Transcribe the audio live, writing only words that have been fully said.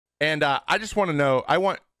And I just want to know,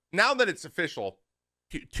 now that it's official,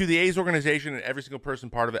 to the A's organization and every single person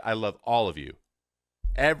part of it, I love all of you.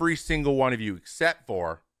 Every single one of you except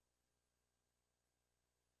for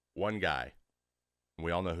one guy.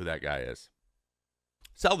 We all know who that guy is.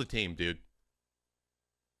 Sell the team, dude.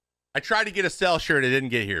 I tried to get a sell shirt. It didn't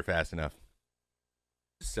get here fast enough.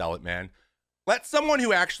 Sell it, man. Let someone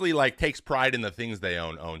who actually takes pride in the things they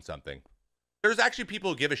own something. There's actually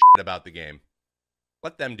people who give a shit about the game.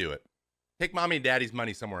 Let them do it. Take mommy and daddy's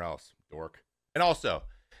money somewhere else, dork. And also,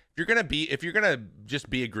 if you're gonna just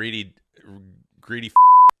be a greedy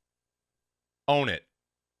own it.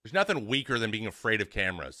 There's nothing weaker than being afraid of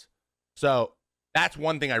cameras. So that's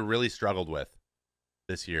one thing I really struggled with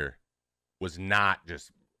this year, was not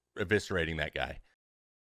just eviscerating that guy.